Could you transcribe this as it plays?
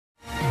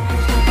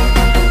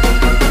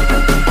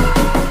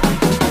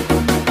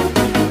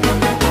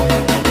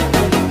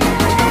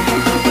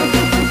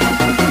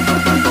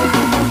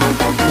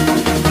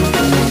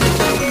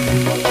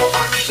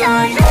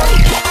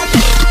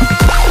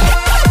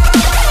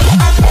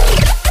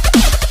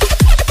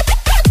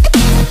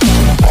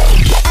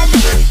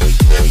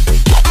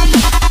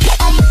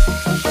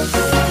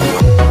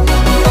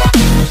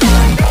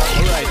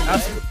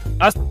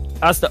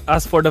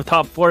as for the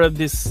top 4 of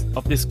this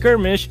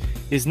skirmish,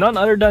 is none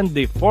other than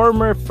the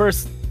former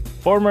first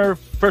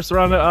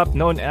runner-up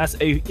known as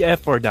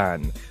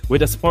Efordan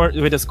with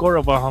a score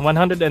of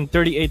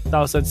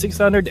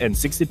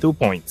 138,662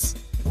 points.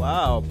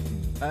 Wow.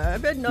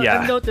 I've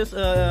noticed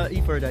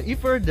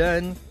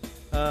Efordan,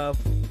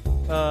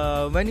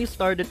 when he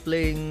started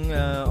playing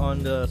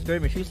on the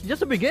skirmish, he's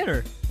just a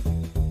beginner.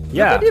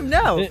 Yeah. Look at him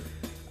now.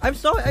 I'm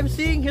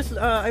seeing his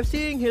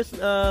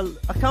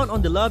account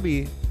on the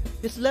lobby.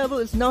 His level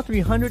is now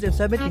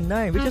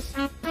 379, which is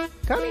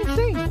kind of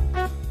insane.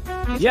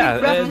 He's been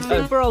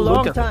practicing for a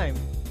long time.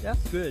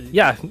 That's good.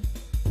 Yeah.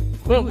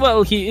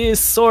 Well, he is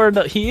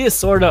sorta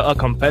a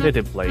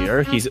competitive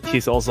player.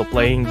 He's also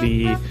playing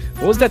the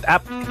what's that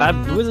app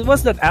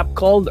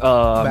called?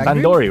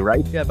 Bandori,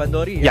 right? Yeah,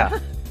 Bandori. Yeah.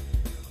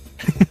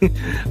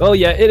 Well,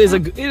 yeah, it is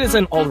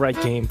an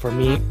alright game for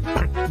me,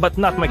 but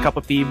not my cup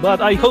of tea. But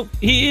I hope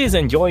he is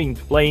enjoying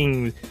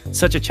playing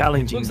such a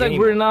challenging game. Looks like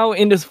we're now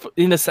in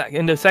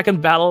the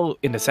second battle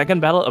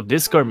of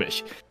this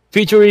skirmish,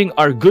 featuring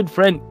our good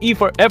friend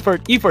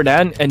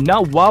Efordan, and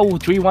now WoW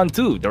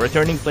 312, the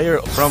returning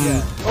player from.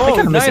 Yeah.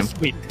 Oh, nice!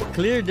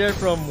 Clear there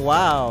from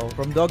WoW,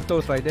 from Dog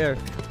Toast right there.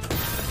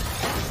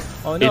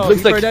 Oh no,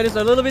 Efordan is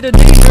a little bit in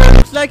danger.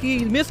 Looks like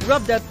he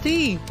misrubbed that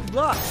T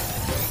block.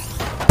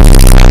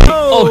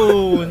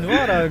 Oh,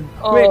 what a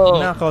quick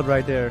knockout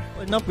right there.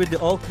 Enough with the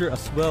all clear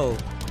as well.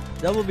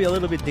 That will be a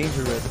little bit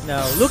dangerous.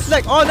 Now, looks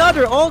like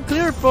another all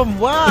clear from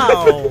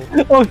WoW.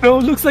 Oh no,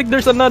 looks like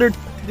there's another.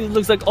 It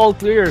looks like all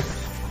clear.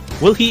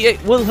 Will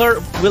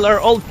our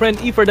old friend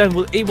Efordan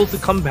will able to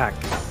come back?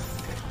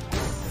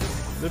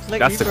 Looks like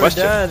that's the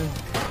question.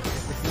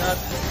 It's not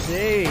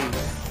safe.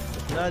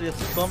 It's not his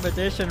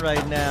competition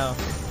right now.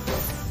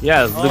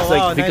 Yeah, it looks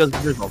like nice. because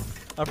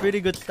a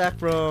pretty good stack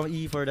from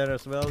Efordan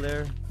as well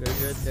there. Very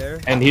good there.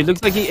 And he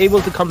looks like he's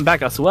able to come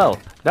back as well.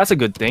 That's a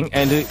good thing.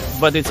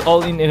 But it's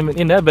all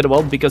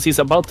inevitable because he's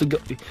about to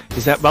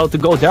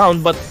go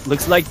down. But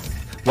looks like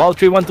WoW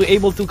 312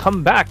 able to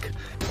come back.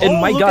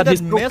 And my God, he's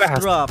so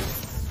fast. Drop.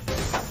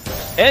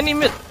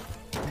 And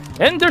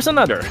and there's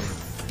another.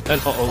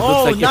 And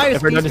looks like nice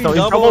Efordan is now in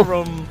double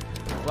trouble. from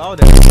WoW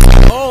there.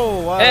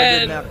 Oh wow!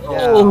 And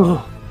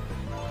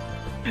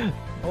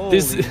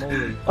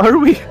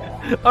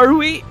Are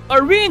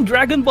we in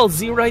Dragon Ball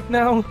Z right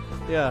now?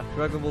 Yeah,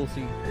 Dragon Ball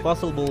Z,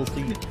 Puzzle Ball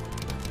Z,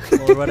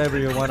 or whatever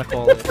you wanna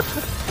call it.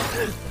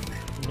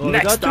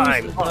 Next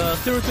time,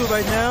 0-2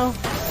 right now.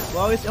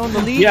 WoW is on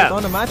the lead, yeah.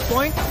 On the match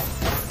point.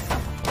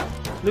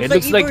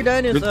 Looks like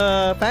Efordan is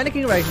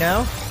panicking right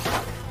now.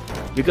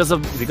 Because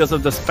of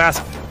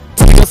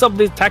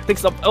the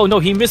tactics of. Oh no,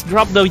 he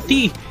misdropped the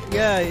T.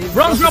 Yeah,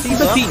 wrong drop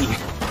the T.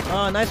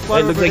 Nice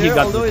spot over there,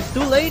 although it's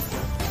too late.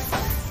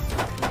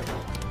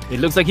 It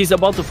looks like he's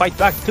about to fight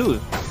back too.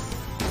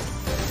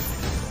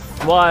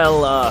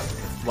 While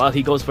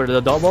he goes for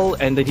the double,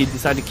 and then he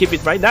decided to keep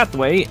it right that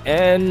way,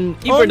 and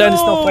Efordan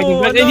is now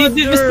fighting back, and he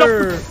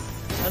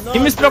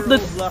misdropped the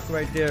block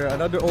right there.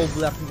 Another old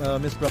black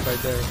misdrop right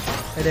there,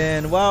 and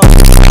then WoW.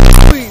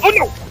 Oh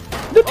no!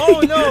 Oh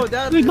no,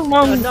 that's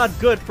not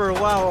good for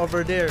WoW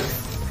over there.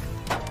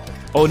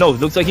 Oh no,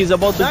 looks like he's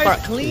about to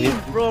nice clean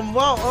from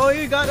WoW. Oh,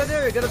 you got it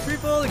there. You got a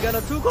triple. You got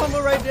a 2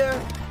 combo right there.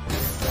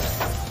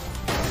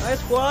 Nice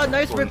squad,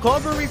 nice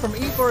recovery from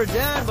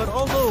Efordan, but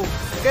also,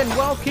 can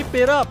WoW keep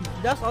it up?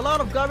 That's a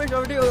lot of garbage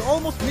over there.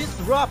 Almost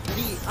misdropped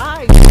the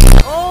eye.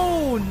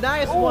 Oh,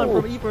 nice one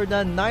from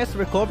Efordan. Nice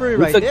recovery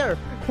right there.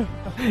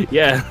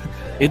 Yeah,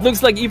 it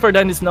looks like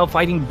Efordan is now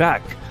fighting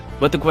back.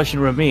 But the question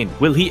remains,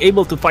 will he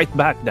able to fight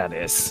back, that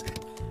is?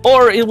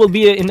 Or it will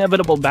be an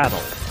inevitable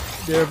battle.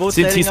 They're both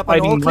setting up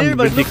an all clear,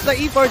 but it looks like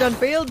Efordan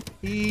failed.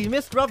 He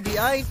misdropped the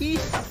eye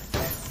piece.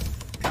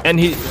 And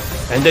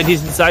then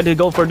he's decided to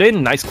go for the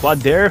nice quad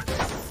there.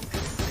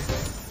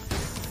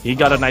 He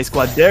got a nice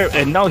quad there,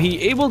 and now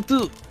he able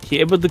to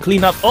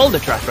clean up all the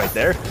trash right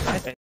there.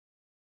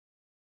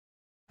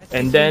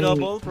 And then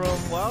double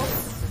from WoW.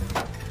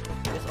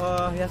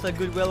 He has a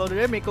good well over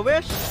there. Make a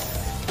wish.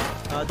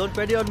 Don't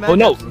credit on man. Oh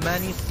no,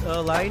 Manny's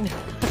line.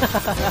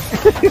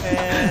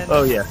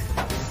 Oh yeah.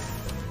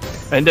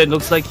 And then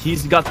looks like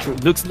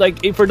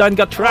Efordan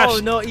got trashed. Oh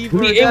no,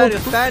 Efordan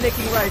is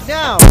panicking right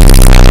now.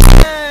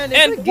 And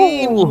it's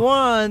game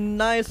 1.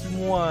 Nice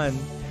one.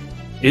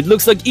 It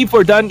looks like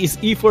Efordan is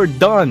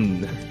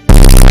Efordone.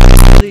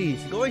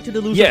 Please, going to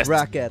the loser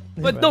bracket.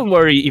 But don't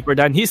worry,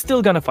 Efordan, he's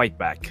still gonna fight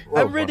back.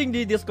 I'm reading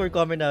the Discord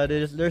comment now.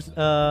 There's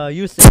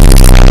you say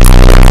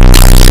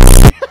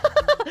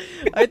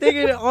I think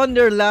it on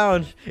their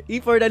lounge.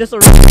 Efordan is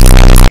already.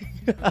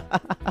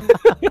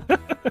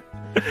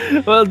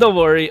 Well, don't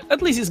worry.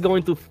 At least he's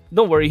going to.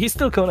 Don't worry. He's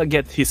still gonna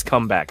get his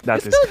comeback.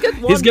 That is.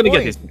 He's gonna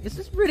get his. This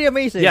is pretty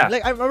amazing. Yeah.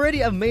 Like, I'm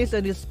already amazed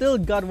that he still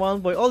got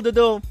 1 point.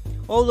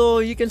 Although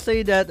you can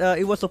say that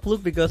it was a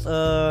fluke because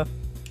Dog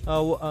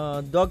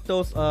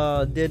Toast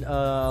did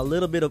a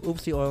little bit of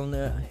oopsie on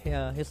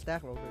his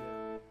stack over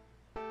there.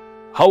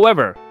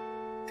 However,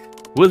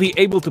 will he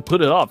able to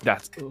put it off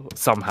that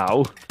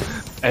somehow?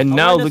 And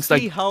now looks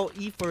like how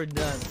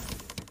Efordan.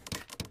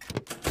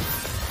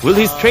 Will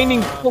his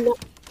training pull up?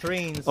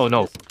 Trains. Oh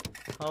no.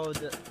 How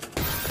the...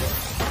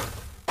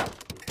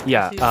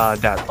 Yeah,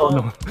 that. Oh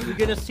no. We're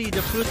gonna see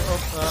the fruit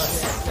of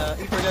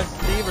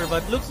Efordan's labor,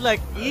 but looks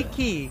like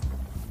Iki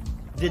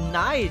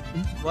denied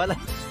what I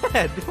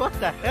said. What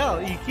the hell,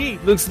 Iki?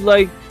 Looks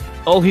like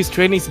all his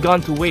training's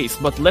gone to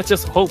waste. But let's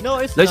just hope. No,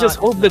 it's let's not, just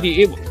hope that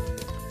he able.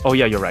 Oh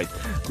yeah, you're right.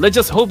 Let's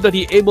just hope that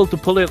he able to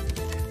pull it.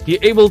 He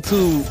able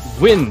to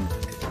win.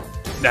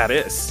 That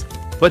is.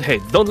 But hey,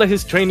 don't let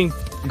his training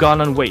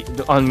gone on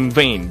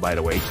vain. By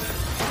the way,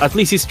 at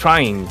least he's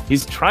trying.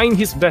 He's trying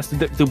his best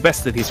to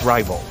best at his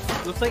rival.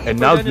 Looks like and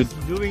now is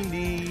doing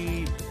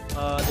the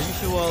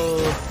usual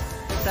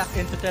stack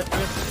into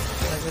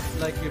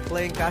Tetris, like you're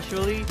playing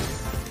casually.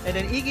 And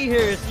then Iki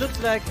here looks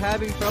like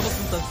having trouble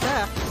with some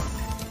stack.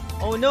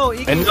 Oh no,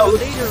 Iki is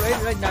later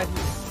right now.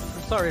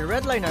 Sorry,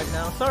 red line right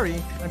now.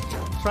 Sorry, I'm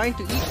trying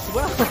to eat as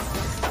well.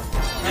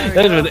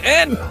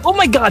 And oh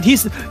my God, he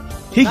nice did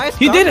it!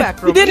 He did it!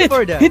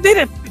 He did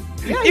it!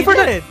 Yeah, he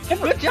did it!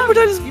 Good job!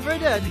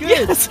 Efordan, good!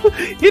 Yes!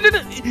 He did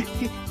it!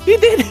 He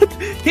did it!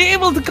 He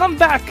able to come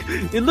back!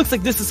 It looks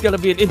like this is gonna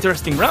be an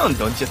interesting round,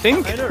 don't you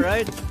think? I know,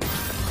 right?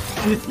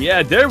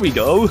 Yeah, there we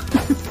go!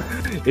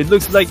 It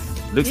looks like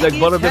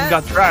one of them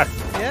got trashed.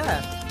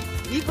 Yeah.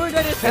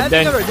 Efordan is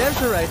having a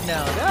redemption right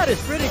now. That is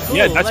pretty cool.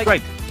 Yeah, that's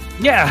right.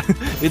 Yeah!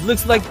 It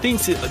looks like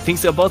things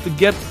are about to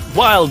get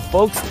wild,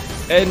 folks.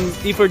 And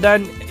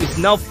Efordan is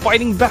now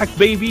fighting back,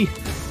 baby!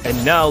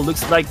 And now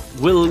looks like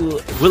will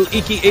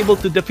Iki able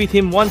to defeat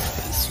him once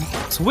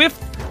swift?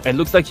 And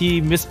looks like he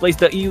misplaced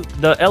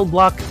the L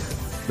block.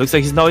 Looks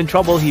like he's now in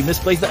trouble. He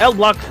misplaced the L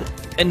block,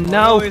 and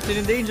now he's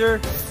in danger.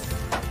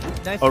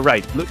 Nice. All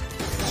right, look,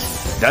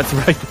 that's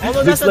right.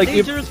 Although that's a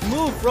dangerous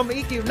move from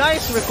Iki.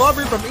 Nice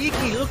recovery from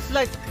Iki. Looks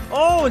like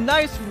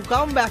nice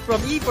comeback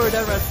from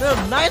Efordan as well.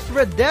 Nice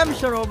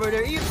redemption over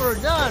there,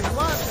 Efordan.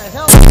 What the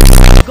hell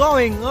is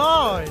going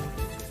on?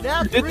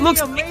 That's really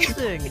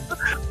amazing!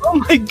 Oh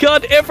my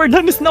God,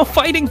 Efordan is now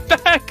fighting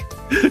back!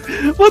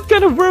 What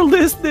kind of world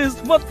is this?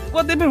 What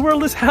in the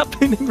world is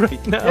happening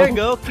right now? There you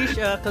go, Kish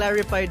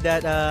clarified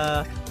that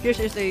Kish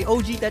is a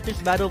OG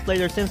Tetris battle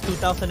player since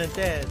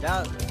 2010.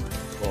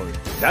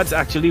 That's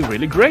actually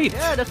really great!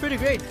 Yeah, that's pretty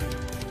great!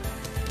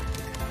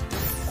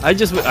 I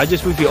just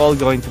wish we all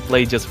going to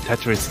play just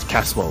Tetris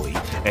casually.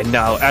 And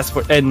now,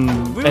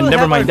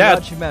 never mind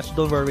that. Match.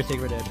 Don't worry,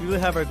 Sacred Edge. We will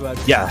have our grudge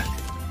match.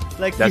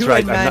 Like that's you right.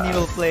 and Manny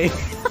will play.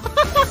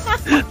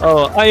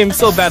 Oh, I am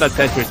so bad at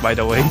Tetris, by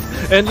the way.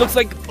 And looks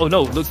like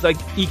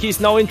Iki is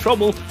now in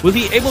trouble. Will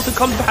he able to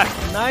come back?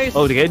 Nice.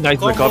 Okay,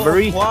 nice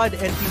recovery. Quad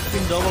and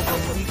T-spin double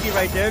from Iki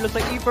right there. Looks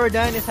like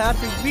Efordan is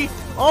happy to beat.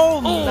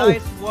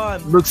 Nice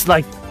one. Looks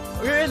like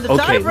we're in the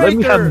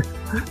tiebreaker.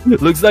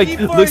 Looks like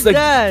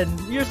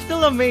you're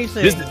still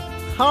amazing.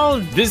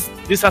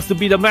 This has to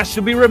be the match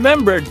to be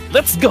remembered.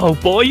 Let's go,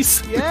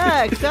 boys.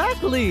 Yeah,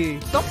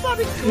 exactly.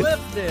 Somebody clip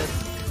this.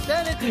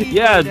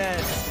 Yeah.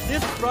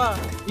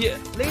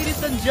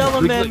 Ladies and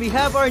gentlemen, we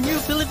have our new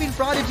Philippine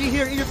prodigy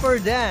here,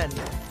 Efordan.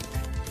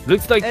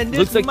 Looks like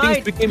things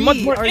became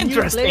much more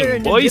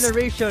interesting, boys. The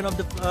generation of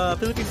the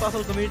Philippine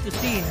puzzle community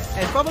scene,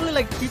 and probably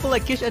like people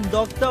like Kish and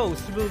Dog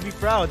Toast will be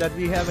proud that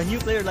we have a new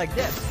player like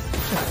this.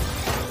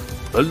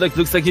 Well,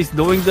 looks like he's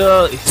doing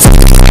the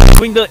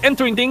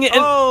entering thing. And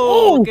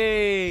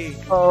okay.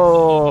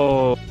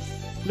 Oh.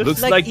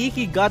 Looks like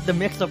Iki got the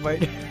mix-up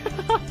right.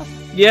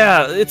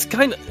 Yeah, it's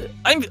kind of.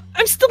 I'm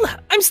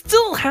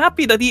still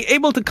happy that he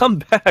able to come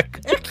back.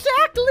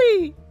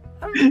 Exactly.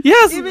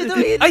 Yes. Even though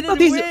he didn't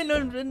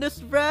win in this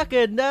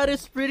bracket, that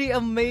is pretty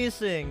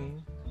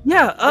amazing.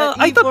 Yeah.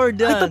 I thought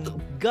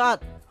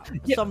got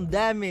some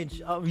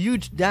damage,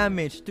 huge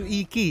damage to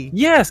Iki.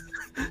 Yes.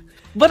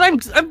 But I'm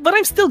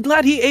still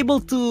glad he able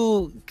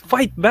to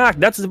fight back.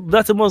 That's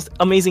the most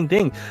amazing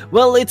thing.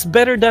 Well, it's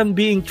better than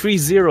being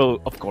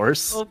 3-0, of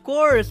course. Of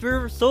course,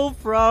 we're so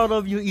proud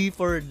of you,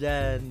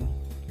 Efordan.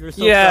 You're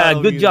so proud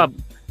of good job.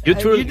 You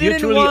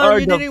truly are.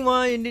 You didn't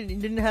win. You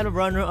didn't have a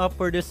runner-up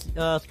for this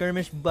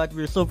skirmish, but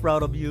we're so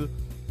proud of you.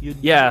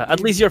 At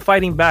least you're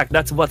fighting back.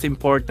 That's what's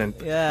important.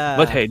 Yeah.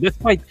 But hey,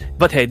 despite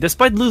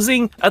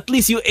losing, at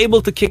least you're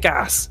able to kick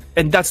ass,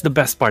 and that's the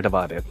best part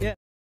about it. Yeah.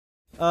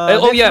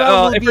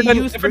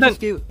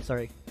 Efordan.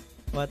 Sorry.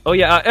 What? Oh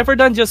yeah,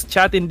 Efordan just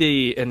chat in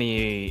the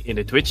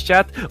Twitch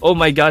chat. Oh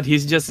my God, he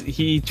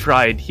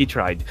tried.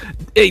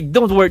 Hey,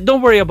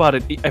 don't worry about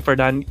it,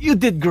 Efordan. You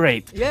did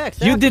great. Yeah,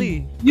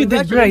 exactly. You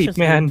did great,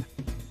 man.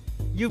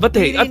 But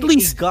hey, at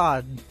least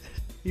God.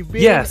 You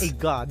beat a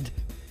god.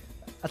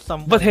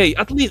 But hey,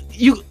 at least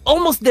you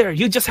almost there.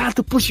 You just have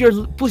to push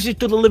it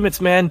to the limits,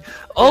 man.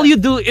 All you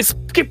do is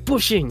keep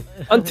pushing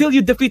until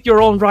you defeat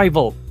your own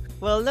rival.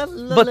 Well, not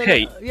that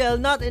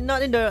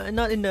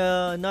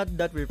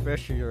we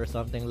pressure you or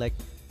something like.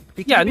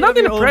 Not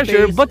in the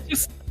pressure, but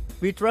just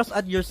we trust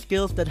at your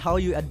skills, that how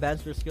you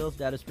advance your skills.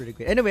 That is pretty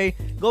good. Anyway,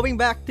 going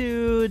back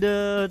to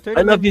the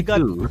tournament, I love you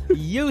too.